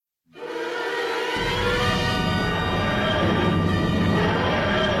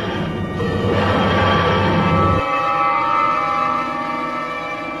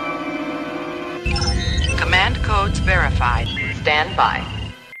stand by.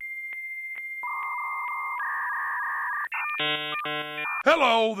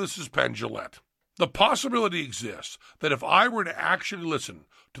 Hello, this is Penn Jillette. The possibility exists that if I were to actually listen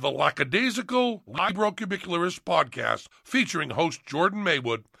to the lackadaisical Librocubicularist podcast featuring host Jordan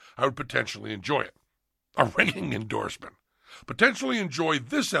Maywood, I would potentially enjoy it. A ringing endorsement. Potentially enjoy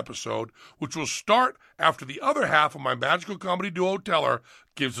this episode, which will start after the other half of my magical comedy duo Teller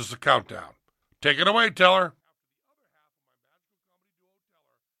gives us a countdown. Take it away, Teller.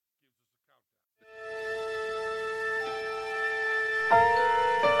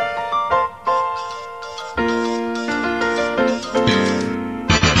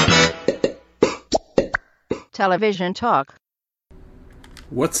 Television talk.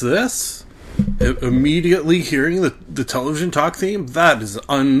 What's this? Immediately hearing the television talk theme? That is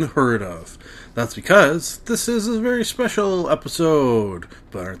unheard of. That's because this is a very special episode,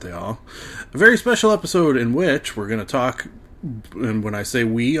 but aren't they all? A very special episode in which we're going to talk, and when I say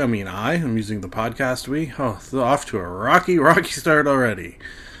we, I mean I'm using the podcast we. Oh, it's off to a rocky start already.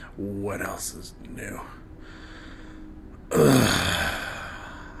 What else is new?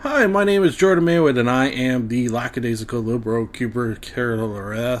 Hi, my name is Jordan Maywood, and I am the lackadaisical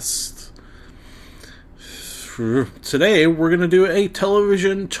Librocubicularist. Today, we're going to do a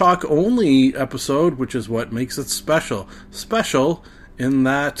television talk-only episode, which is what makes it special. Special in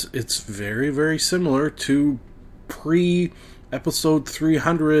that it's very, very similar to pre-episode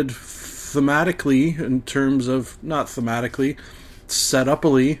 300 thematically, in terms of, not thematically,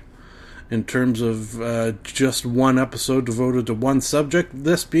 set-upily, in terms of just one episode devoted to one subject,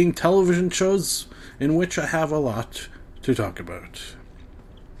 this being television shows in which I have a lot to talk about.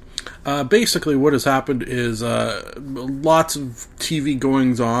 Basically, what has happened is lots of TV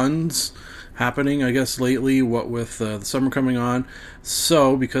goings-ons happening, I guess, lately, what with the summer coming on.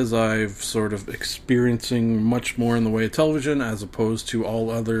 So, because I've sort of experiencing much more in the way of television, as opposed to all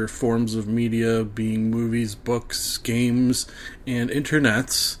other forms of media, being movies, books, games, and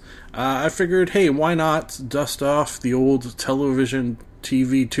internets, I figured, hey, why not dust off the old television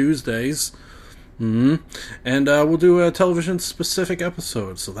TV Tuesdays? And we'll do a television-specific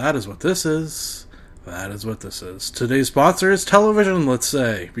episode. So that is what this is. That is what this is. Today's sponsor is television, let's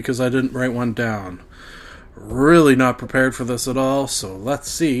say, because I didn't write one down. Really not prepared for this at all, so let's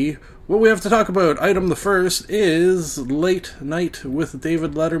see what we have to talk about. Item the first is Late Night with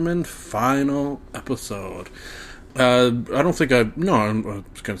David Letterman, final episode. I was going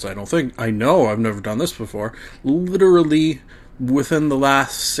to say I know I've never done this before. Literally, within the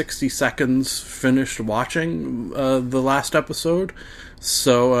last 60 seconds, finished watching the last episode.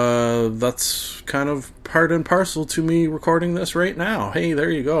 So that's kind of part and parcel to me recording this right now. Hey, there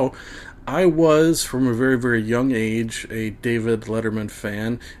you go. I was, from a very, very young age, a David Letterman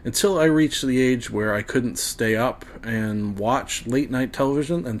fan until I reached the age where I couldn't stay up and watch late night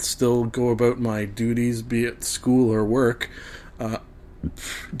television and still go about my duties, be it school or work.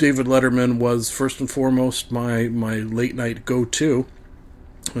 David Letterman was first and foremost my late night go-to,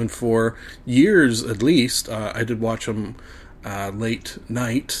 and for years at least, I did watch him late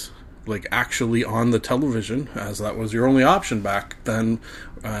night, like actually on the television, as that was your only option back then.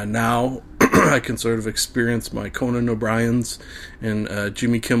 Now I can sort of experience my Conan O'Brien's and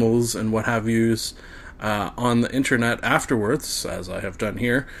Jimmy Kimmel's and what have yous on the internet afterwards, as I have done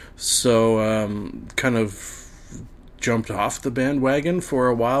here. So kind of jumped off the bandwagon for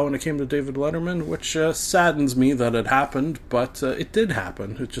a while when it came to David Letterman, which saddens me that it happened, but it did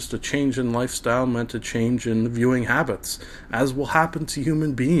happen. It's just a change in lifestyle meant a change in viewing habits, as will happen to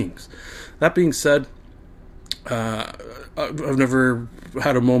human beings. That being said, I've never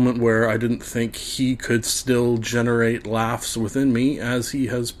had a moment where I didn't think he could still generate laughs within me, as he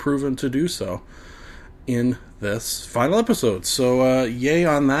has proven to do so in this final episode. So, yay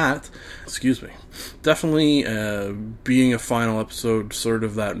on that. Excuse me. Definitely being a final episode, sort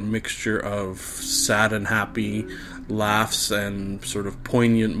of that mixture of sad and happy laughs and sort of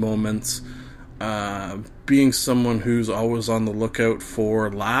poignant moments. Being someone who's always on the lookout for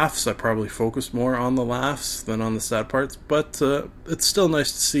laughs, I probably focus more on the laughs than on the sad parts, but it's still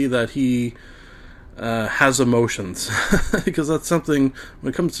nice to see that he has emotions, because that's something,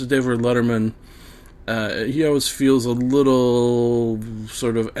 when it comes to David Letterman, he always feels a little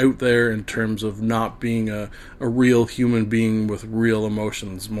sort of out there in terms of not being a real human being with real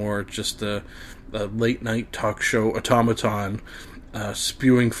emotions, more just a late night talk show automaton,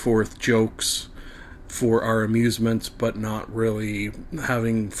 spewing forth jokes for our amusement, but not really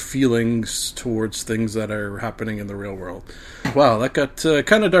having feelings towards things that are happening in the real world. Wow, that got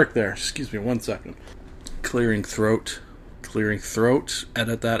kind of dark there. Excuse me 1 second. Clearing throat.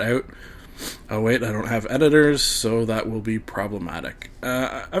 Edit that out. Oh wait, I don't have editors, so that will be problematic.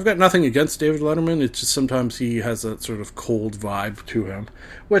 I've got nothing against David Letterman, it's just sometimes he has that sort of cold vibe to him,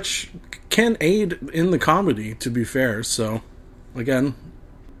 which can aid in the comedy, to be fair. So, again,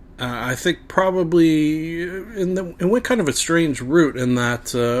 I think probably it went kind of a strange route in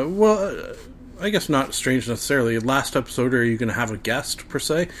that, I guess not strange necessarily. Last episode, are you going to have a guest, per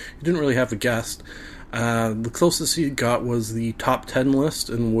se? You didn't really have a guest. The closest he got was the top 10 list,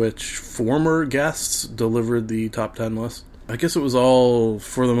 in which former guests delivered the top 10 list. I guess it was all,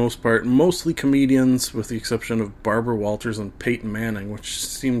 for the most part, mostly comedians, with the exception of Barbara Walters and Peyton Manning, which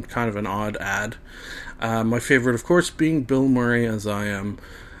seemed kind of an odd ad. My favorite, of course, being Bill Murray, as I am.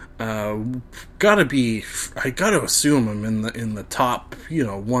 I gotta assume I'm in the top,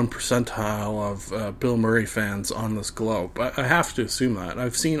 1 percentile of Bill Murray fans on this globe. I have to assume that.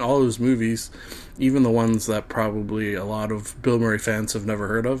 I've seen all his movies, even the ones that probably a lot of Bill Murray fans have never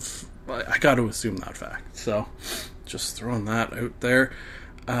heard of. I gotta assume that fact. So, just throwing that out there.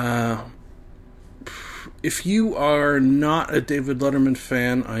 If you are not a David Letterman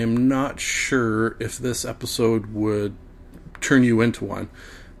fan, I am not sure if this episode would turn you into one.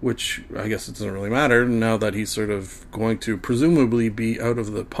 Which, I guess it doesn't really matter, now that he's sort of going to presumably be out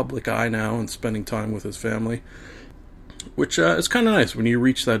of the public eye now and spending time with his family. Which is kind of nice. When you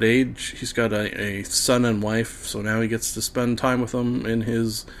reach that age, he's got a son and wife, so now he gets to spend time with them in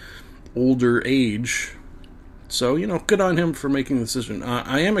his older age. So, good on him for making the decision.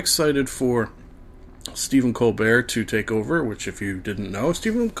 I am excited for Stephen Colbert to take over, which, if you didn't know,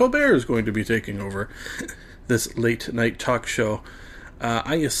 Stephen Colbert is going to be taking over this late-night talk show.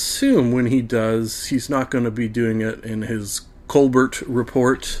 I assume when he does, he's not going to be doing it in his Colbert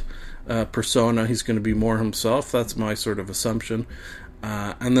Report persona. He's going to be more himself. That's my sort of assumption.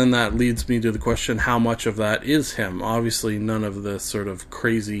 And then that leads me to the question, how much of that is him? Obviously, none of the sort of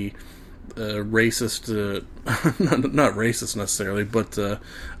crazy racist, not racist necessarily, but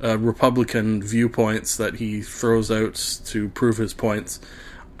Republican viewpoints that he throws out to prove his points.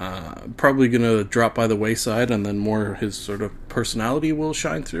 Probably going to drop by the wayside, and then more his sort of personality will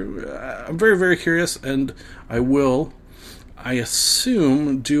shine through. I'm very, very curious, and I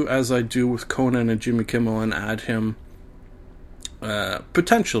assume, do as I do with Conan and Jimmy Kimmel and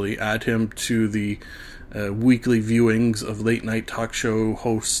potentially add him to the weekly viewings of late night talk show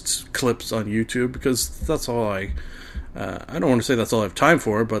hosts clips on YouTube, because that's all I don't want to say that's all I have time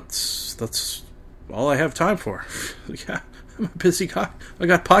for, but that's all I have time for. Yeah. I'm a busy guy. I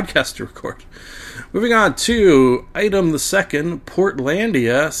got podcasts to record. Moving on to item the second,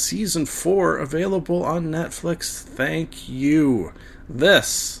 Portlandia, Season 4, available on Netflix. Thank you.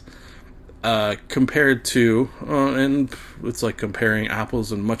 This, compared to, and it's like comparing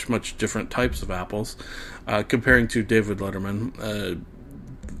apples and much, much different types of apples, comparing to David Letterman,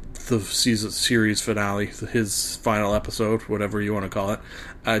 the series finale, his final episode, whatever you want to call it,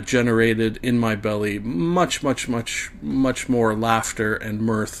 generated in my belly much, much, much, much more laughter and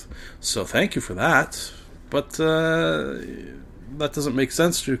mirth. So thank you for that. But that doesn't make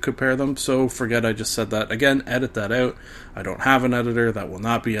sense to compare them, so forget I just said that. Again, edit that out. I don't have an editor. That will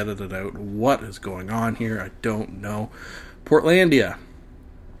not be edited out. What is going on here? I don't know. Portlandia,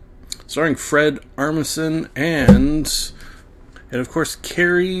 starring Fred Armisen and of course,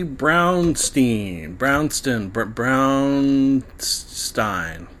 Carrie Brownstein.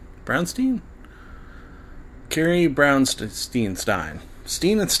 Carrie Brownstein.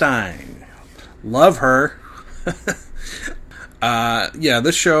 Steen and Stein. Love her.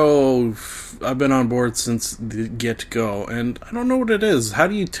 This show, I've been on board since the get-go, and I don't know what it is. How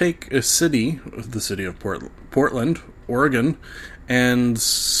do you take a city, the city of Portland, Oregon, and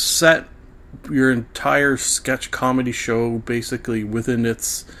set your entire sketch comedy show basically within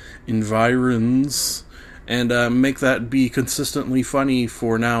its environs and make that be consistently funny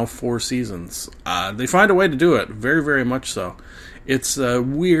for now 4 seasons? They find a way to do it, very, very much so. It's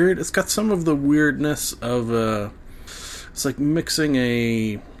weird. It's got some of the weirdness of it's like mixing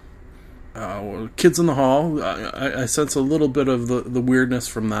a Kids in the Hall. I sense a little bit of the weirdness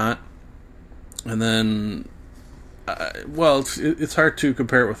from that, and then it's hard to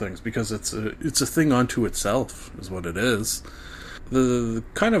compare it with things because it's a thing unto itself, is what it is. The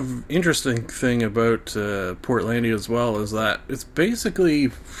kind of interesting thing about Portlandia as well is that it's basically,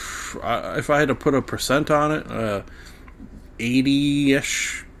 if I had to put a percent on it,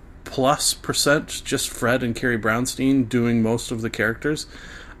 80-ish plus percent just Fred and Carrie Brownstein doing most of the characters.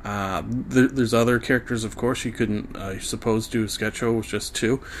 There's other characters, of course. You couldn't, I suppose, do a sketch show with just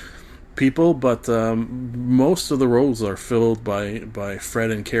 2 people, but most of the roles are filled by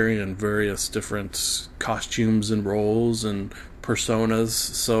Fred and Carrie in various different costumes and roles and personas.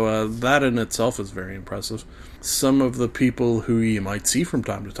 So that in itself is very impressive. Some of the people who you might see from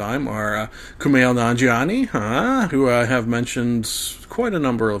time to time are Kumail Nanjiani, who I have mentioned quite a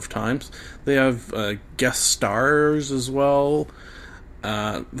number of times. They have guest stars as well.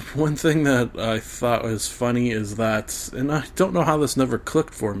 One thing that I thought was funny is that, and I don't know how this never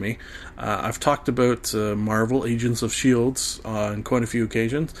clicked for me, I've talked about Marvel Agents of S.H.I.E.L.D. on quite a few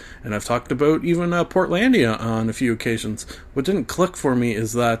occasions, and I've talked about even Portlandia on a few occasions. What didn't click for me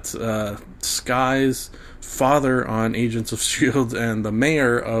is that Sky's father on Agents of S.H.I.E.L.D. and the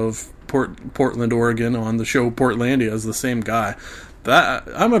mayor of Portland, Oregon on the show Portlandia is the same guy. That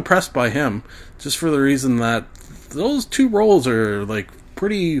I'm impressed by him, just for the reason that those two roles are like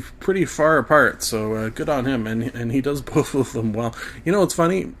pretty far apart. So good on him, and he does both of them well. You know, it's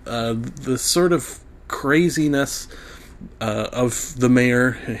funny, the sort of craziness of the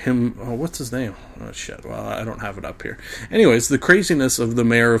mayor, what's his name? Oh shit, well, I don't have it up here. Anyways, the craziness of the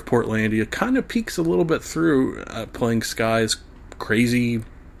mayor of Portlandia kind of peeks a little bit through playing Sky's crazy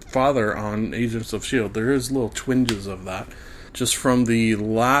father on Agents of S.H.I.E.L.D. There is little twinges of that. Just from the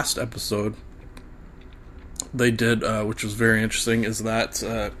last episode they did, which was very interesting, is that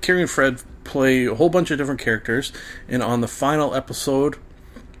Carrie and Fred play a whole bunch of different characters, and on the final episode,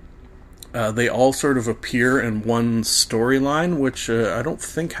 they all sort of appear in one storyline, which I don't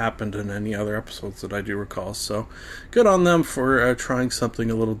think happened in any other episodes that I do recall. So, good on them for trying something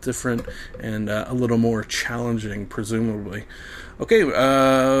a little different and a little more challenging, presumably. Okay,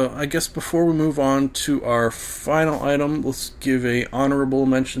 I guess before we move on to our final item, let's give a honorable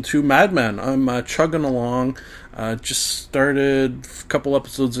mention to Mad Men. I'm chugging along. Just started a couple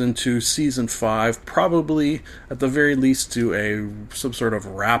episodes into season 5. Probably, at the very least, do some sort of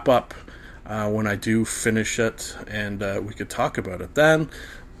wrap-up when I do finish it, and we could talk about it then.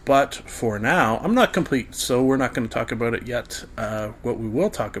 But for now, I'm not complete, so we're not going to talk about it yet. What we will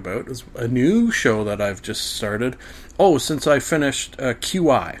talk about is a new show that I've just started. Oh, since I finished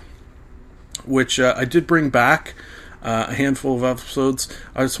QI, which I did bring back a handful of episodes.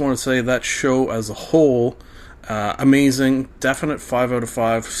 I just want to say that show as a whole, amazing, definite 5 out of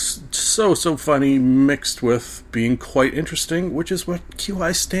 5. So funny, mixed with being quite interesting, which is what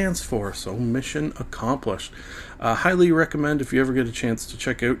QI stands for. So mission accomplished. Highly recommend, if you ever get a chance to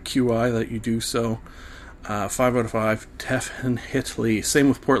check out QI, that you do so. 5 out of 5, definitely. Same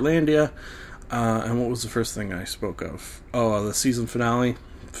with Portlandia. And what was the first thing I spoke of? Oh, the season finale.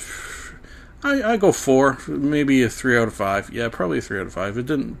 I go 4, maybe a 3 out of 5. Yeah, probably a 3 out of 5. It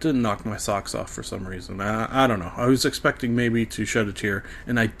didn't knock my socks off for some reason. I don't know. I was expecting maybe to shed a tear,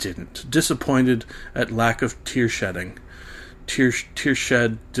 and I didn't. Disappointed at lack of tear shedding. Tear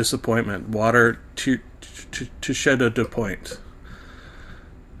shed disappointment. Water to shed a point.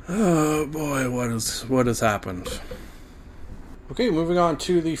 Oh boy, what has happened? Okay, moving on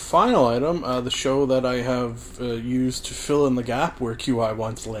to the final item, the show that I have used to fill in the gap where QI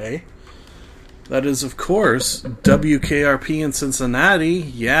once lay. That is, of course, WKRP in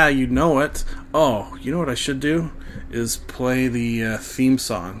Cincinnati. Yeah, you know it. Oh, you know what I should do? Is play the theme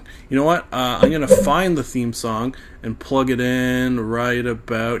song. You know what? I'm going to find the theme song and plug it in right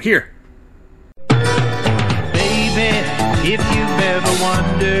about here. Baby, if you've ever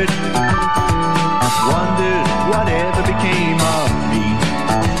wondered whatever became of me,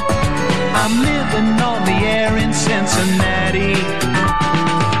 I'm living on the air in Cincinnati,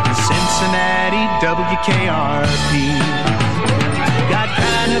 WKRP. Got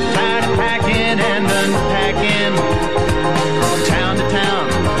kind of tired of packing and unpacking, town to town,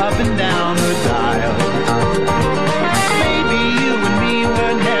 up and down the dial. Maybe you and me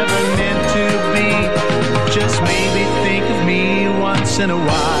were never meant to be. Just maybe think of me once in a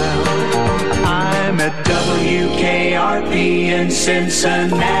while. I'm at WKRP in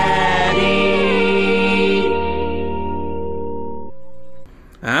Cincinnati.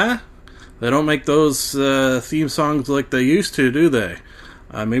 Huh? They don't make those theme songs like they used to, do they?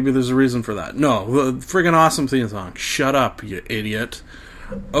 Maybe there's a reason for that. No, friggin' awesome theme song. Shut up, you idiot.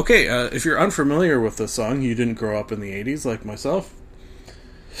 Okay, if you're unfamiliar with this song, you didn't grow up in the 80s like myself.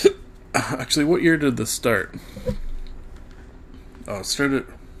 Actually, what year did this start? Oh, it started...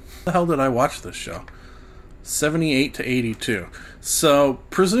 How the hell did I watch this show? 78 to 82. So,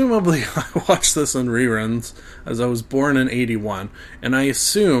 presumably, I watched this in reruns, as I was born in 81, and I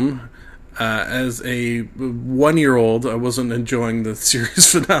assume... as a 1-year-old, I wasn't enjoying the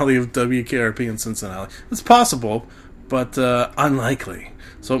series finale of WKRP in Cincinnati. It's possible, but unlikely.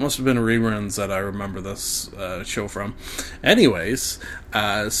 So it must have been reruns that I remember this show from. Anyways,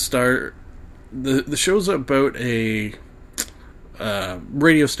 the show's about a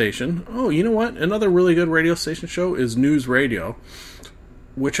radio station. Oh, you know what? Another really good radio station show is News Radio,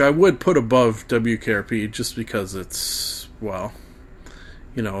 which I would put above WKRP just because it's, well,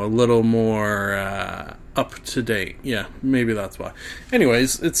 you know, a little more up to date. Yeah, maybe that's why.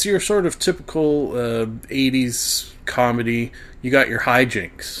 Anyways, it's your sort of typical 80s comedy. You got your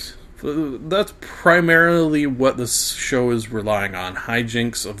hijinks. That's primarily what this show is relying on.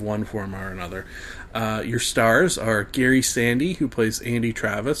 Hijinks of one form or another. Your stars are Gary Sandy, who plays Andy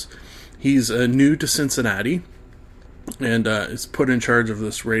Travis. He's new to Cincinnati and is put in charge of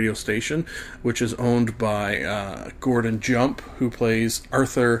this radio station, which is owned by Gordon Jump, who plays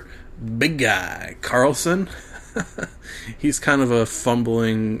Arthur Big Guy Carlson. He's kind of a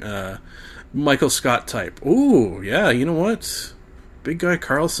fumbling Michael Scott type. Ooh, yeah, you know what? Big Guy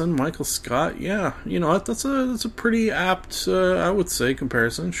Carlson, Michael Scott, yeah, you know what? That's a pretty apt, I would say,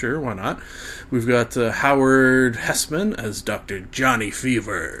 comparison. Sure, why not? We've got Howard Hessman as Dr. Johnny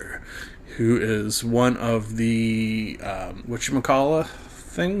Fever, who is one of the whatchamacallit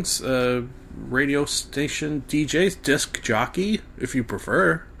things, radio station DJs, disc jockey, if you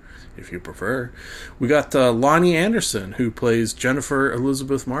prefer. We got Lonnie Anderson, who plays Jennifer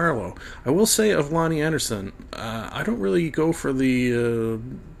Elizabeth Marlowe. I will say of Lonnie Anderson, I don't really go for the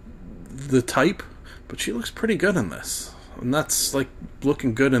type, but she looks pretty good in this. And that's like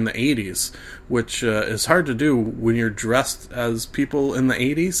looking good in the 80s, which is hard to do when you're dressed as people in the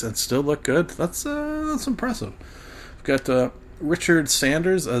 80s and still look good. That's impressive. We've got Richard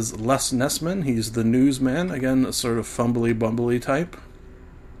Sanders as Les Nessman. He's the newsman. Again, a sort of fumbly bumbly type.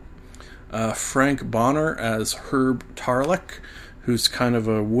 Frank Bonner as Herb Tarlick, who's kind of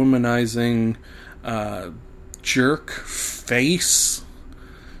a womanizing jerk face.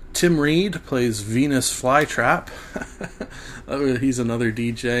 Tim Reed plays Venus Flytrap. He's another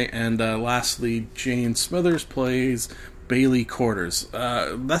DJ. And lastly, Jane Smithers plays Bailey Quarters.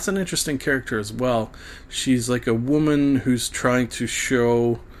 That's an interesting character as well. She's like a woman who's trying to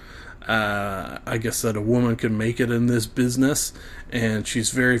show, I guess, that a woman can make it in this business, and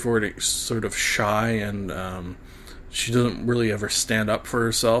she's very sort of shy, and she doesn't really ever stand up for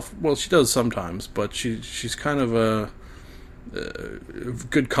herself. Well, she does sometimes, but she's kind of a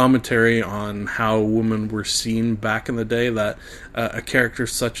good commentary on how women were seen back in the day, that a character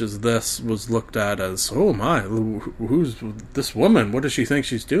such as this was looked at as, oh my, who's this woman? What does she think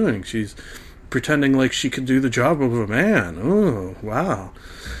she's doing? She's pretending like she could do the job of a man. Oh, wow.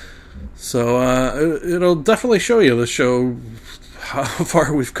 So it'll definitely show you, the show, how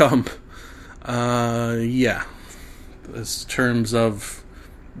far we've come. Yeah. In terms of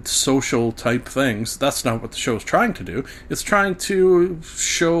social type things, that's not what the show is trying to do. It's trying to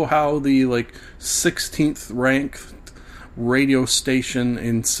show how the 16th ranked radio station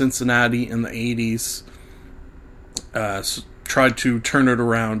in Cincinnati in the 80s tried to turn it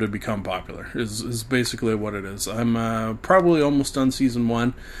around to become popular, is basically what it is. I'm probably almost done season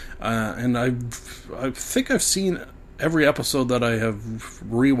 1, and I think I've seen every episode that I have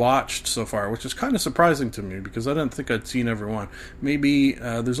rewatched so far, which is kind of surprising to me because I didn't think I'd seen every one. Maybe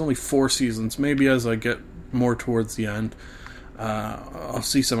there's only 4 seasons. Maybe as I get more towards the end, I'll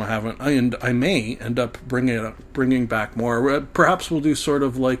see some I haven't, and I may end up bringing back more. Perhaps we'll do sort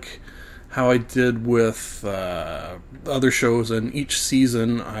of like how I did with other shows, and each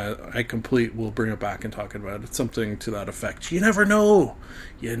season I complete, we'll bring it back and talk about it. Something to that effect. You never know.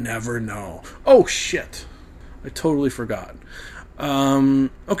 Oh, shit. I totally forgot.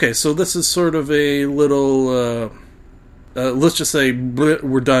 Okay, so this is sort of a little, let's just say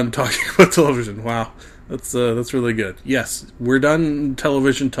we're done talking about television. Wow, that's really good. Yes, we're done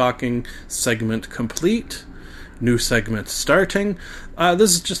television talking. Segment complete. New segment starting.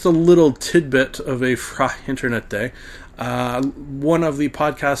 This is just a little tidbit of a Fry Internet Day. One of the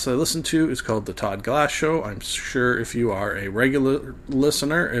podcasts I listen to is called The Todd Glass Show. I'm sure if you are a regular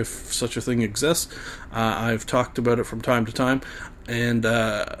listener, if such a thing exists, I've talked about it from time to time. And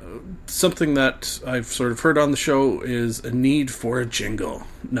something that I've sort of heard on the show is a need for a jingle.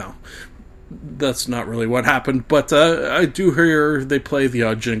 No, that's not really what happened, but I do hear they play the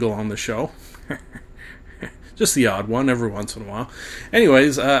odd jingle on the show. Just the odd one every once in a while.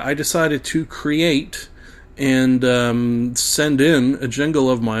 Anyways, I decided to create and send in a jingle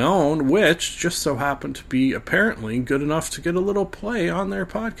of my own, which just so happened to be apparently good enough to get a little play on their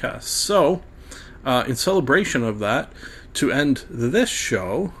podcast. So, in celebration of that, to end this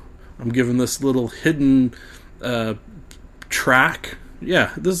show, I'm giving this little hidden track.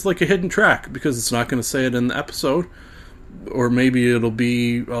 Yeah, this is like a hidden track because it's not going to say it in the episode. Or maybe it'll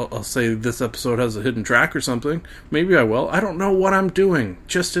be, I'll say this episode has a hidden track or something. Maybe I will. I don't know what I'm doing,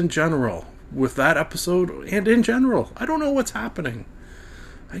 just in general. with that episode and in general. I don't know what's happening.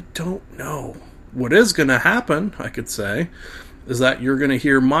 I don't know. What is going to happen, I could say, is that you're going to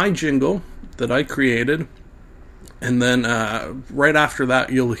hear my jingle that I created, and then right after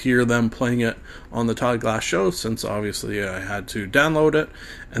that you'll hear them playing it on the Todd Glass Show, since obviously I had to download it,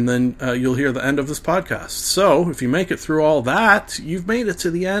 and then you'll hear the end of this podcast. So if you make it through all that, you've made it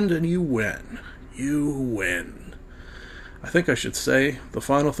to the end and you win. You win. I think I should say the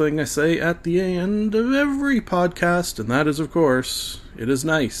final thing I say at the end of every podcast, and that is, of course, it is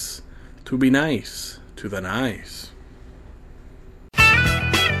nice to be nice to the nice.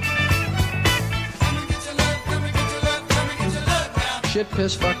 Shit,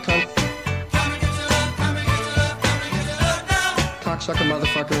 piss, fuck, cunt. Cocksucker,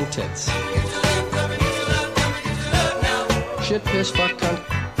 motherfucker, and tits. Shit, piss, fuck, cunt.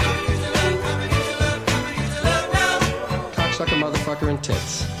 Cocksucker, motherfucker, and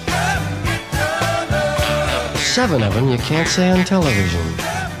tits. 7 of them you can't say on television.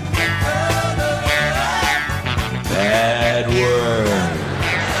 Bad word.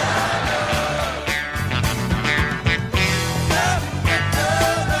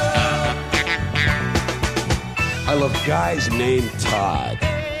 I love guys named Todd.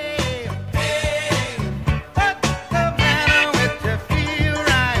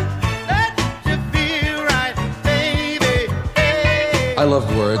 I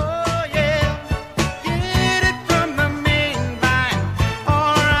love word.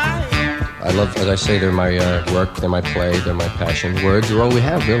 I love, as I say, they're my work, they're my play, they're my passion. Words are all we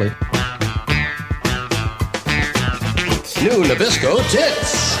have, really. New Nabisco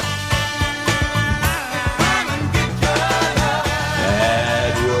tits.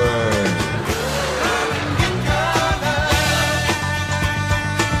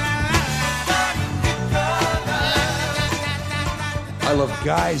 I love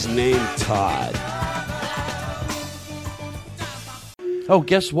guys named Todd. Oh,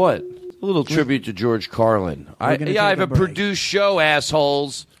 guess what? A little tribute to George Carlin. I have a produced show,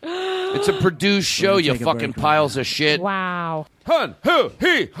 assholes. It's a produced show, you fucking piles of shit. Wow. Hun, who,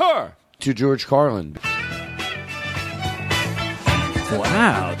 he, her. To George Carlin.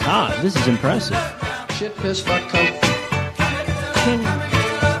 Wow, Todd, this is impressive. Shit, piss, fuck, cunt.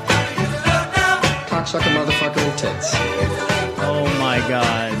 Cocksucker, motherfucker, and tits. Oh my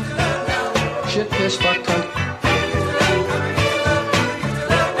God. Shit, piss, fuck, cunt.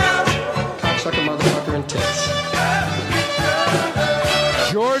 Cocksucker, motherfucker, and tits.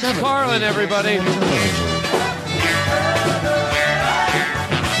 George Carlin, everybody.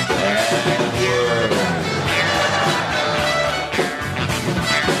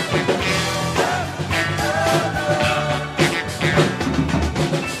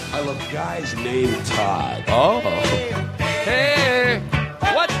 I love guys named Todd. Oh. Hey,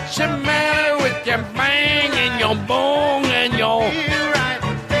 what's the matter with your bang and your bong and your...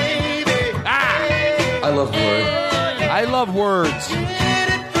 Ah! I love word. I love words.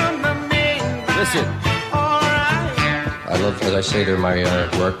 Listen. I love, as I say, they're my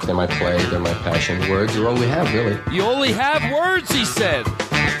work, they're my play, they're my passion. Words are all we have, really. You only have words, he said.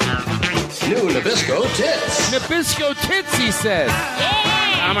 New Nabisco tits. Nabisco tits, he said. Yeah.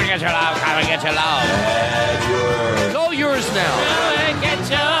 Come and get your love, come and get your love. Bad word. It's all yours now. Come and get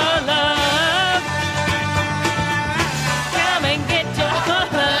your love. Come and get your love.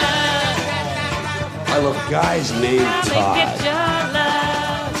 I love guys named Come and get Todd. your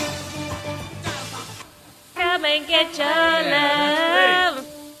love. Come and get your love.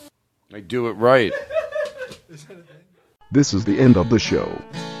 I do it right. This is the end of the show.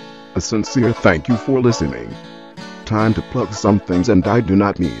 A sincere thank you for listening. Time to plug some things, and I do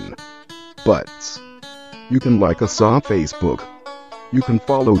not mean butts. You can like us on Facebook. You can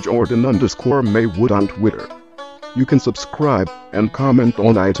follow Jordan_Maywood on Twitter. You can subscribe and comment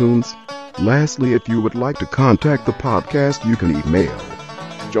on iTunes. Lastly, if you would like to contact the podcast, you can email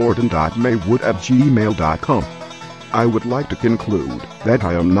jordan.maywood@gmail.com. I would like to conclude that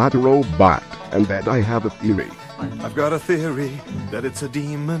I am not a robot and that I have a theory. I've got a theory that it's a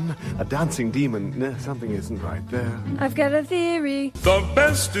demon, a dancing demon. Nah, something isn't right there. I've got a theory. The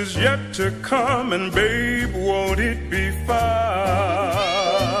best is yet to come, and babe, won't it be fine?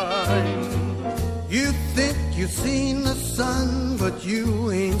 You think you've seen the sun, but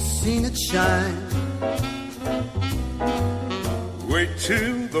you ain't seen it shine. Wait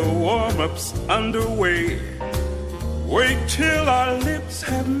till the warm-up's underway. Wait till our lips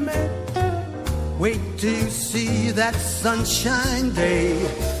have met. Wait till you see that sunshine day.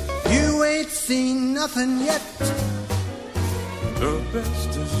 You ain't seen nothing yet. The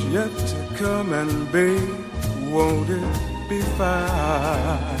best is yet to come, and babe, won't it be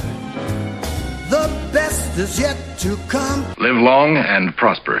fine? The best is yet to come. Live long and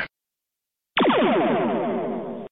prosper.